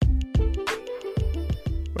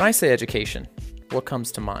When I say education, what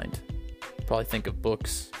comes to mind? You probably think of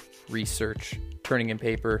books, research, turning in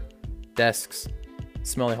paper, desks,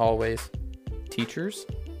 smelly hallways, teachers.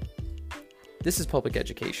 This is Public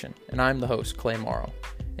Education, and I'm the host, Clay Morrow.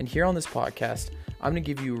 And here on this podcast, I'm going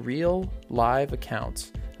to give you real, live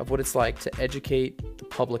accounts of what it's like to educate the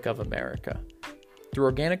public of America. Through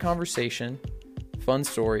organic conversation, fun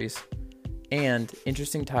stories, and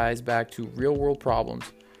interesting ties back to real-world problems,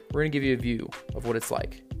 we're going to give you a view of what it's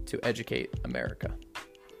like to educate America.